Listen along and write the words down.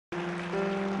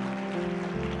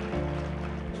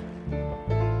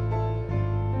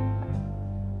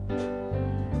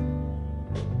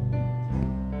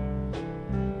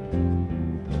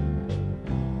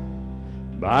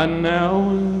Right now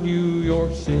in New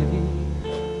York City,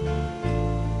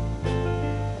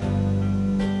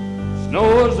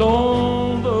 snow is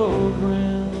on the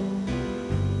ground,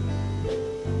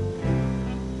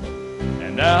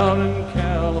 and out in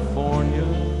California,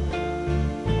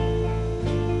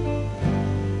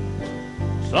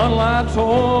 sunlight's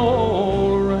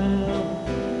all around,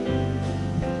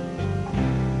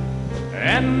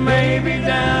 and maybe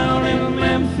down in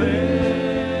Memphis,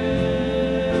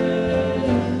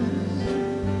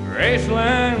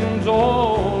 Graceland's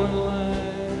all in line,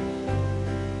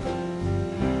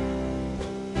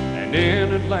 and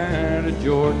in Atlanta,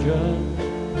 Georgia,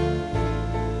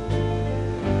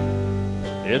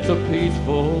 it's a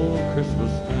peaceful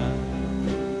Christmas time.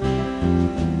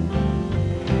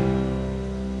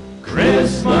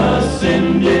 Christmas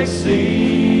in Dixie,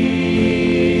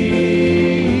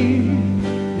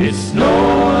 it's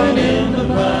snowing in the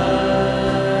pines.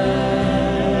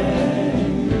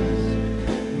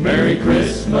 Merry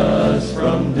Christmas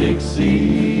from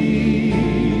Dixie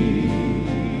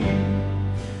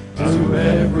to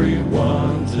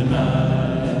everyone tonight.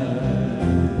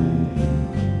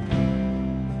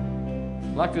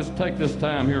 I'd like to take this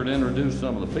time here to introduce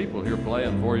some of the people here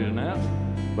playing for you tonight.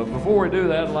 But before we do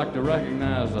that, I'd like to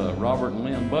recognize Robert and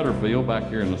Lynn Butterfield back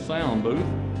here in the sound booth.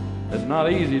 It's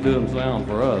not easy doing sound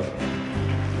for us.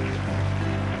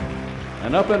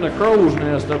 And up in the crow's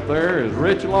nest up there is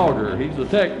Rich Lauger. He's the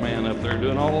tech man up there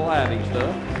doing all the lighting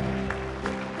stuff.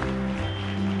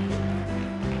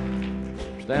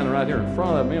 Standing right here in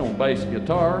front of me on bass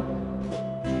guitar,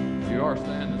 you are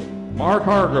standing, Mark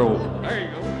Hargrove. There you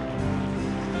go.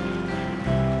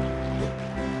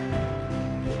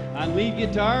 On lead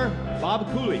guitar, Bob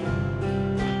Cooley.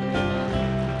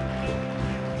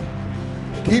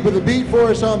 Keeping the beat for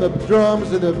us on the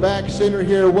drums in the back center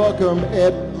here, welcome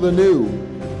Ed Lanou.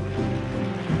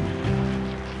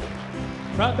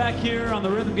 Right back here on the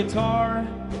rhythm guitar,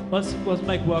 let's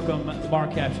make welcome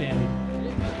Mark Capshandy.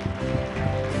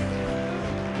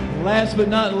 Last but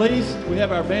not least, we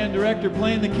have our band director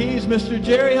playing the keys, Mr.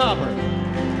 Jerry Hopper.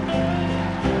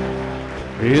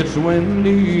 It's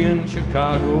windy in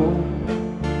Chicago.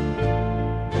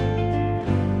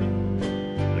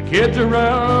 The kids are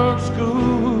out of school.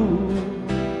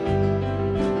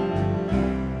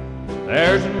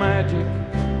 There's magic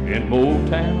in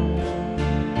Motown,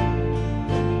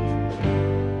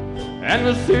 and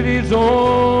the city's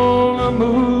on the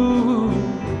move.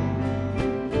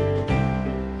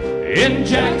 In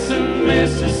Jackson,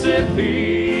 Mississippi,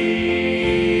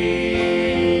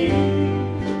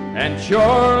 and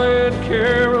Charlotte,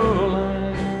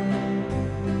 Carolina,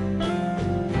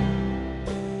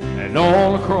 and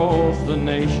all across the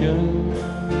nation,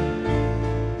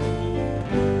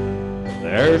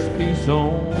 there's peace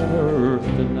on earth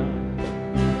tonight.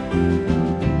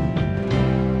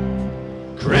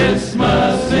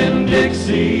 Christmas in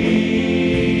Dixie,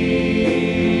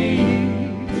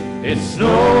 it's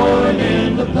snowing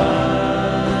in the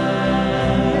pines.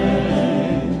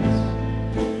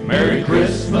 Merry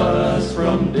Christmas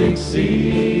from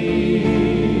Dixie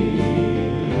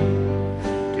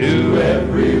to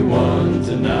everyone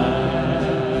tonight.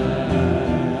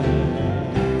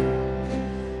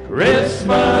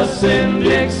 Christmas in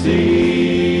Dixie,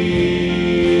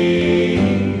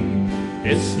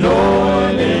 it's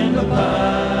snowing in the pines.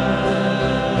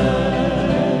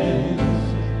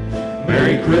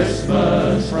 Merry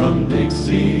Christmas from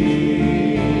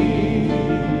Dixie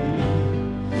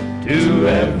to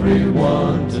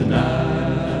everyone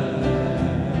tonight,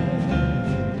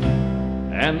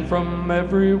 and from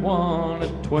everyone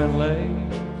at Twin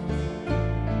Lakes,